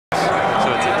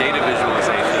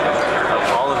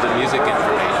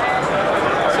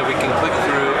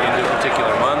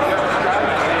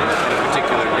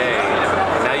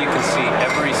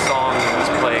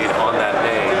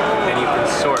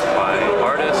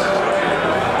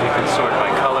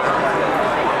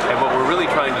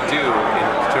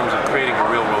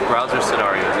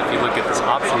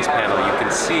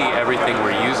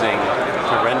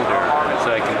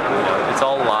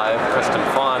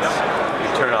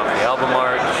album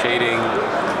art, shading,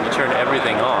 you turn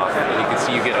everything off, and you can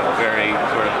see you get a very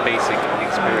sort of basic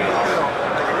experience.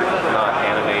 Not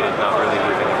animated, not really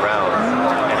moving around.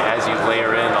 And as you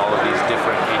layer in all of these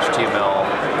different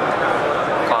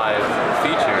HTML5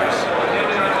 features,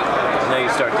 now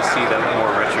you start to see that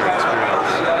more richer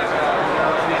experience.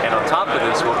 And on top of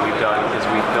this, what we've done is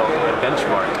we've built a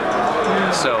benchmark.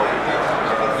 So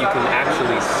you can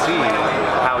actually see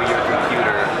how your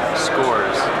computer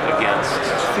scores against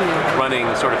running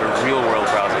sort of a real-world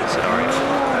browsing scenario.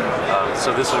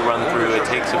 So this will run through, it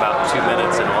takes about 2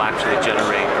 minutes, and it'll actually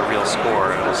generate a real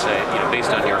score. It'll say,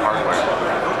 based on your hardware,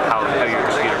 how your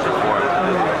computer performed.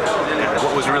 And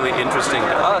what was really interesting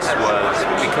to us was,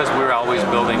 because we're always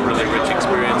building really rich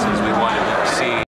experiences, we wanted to see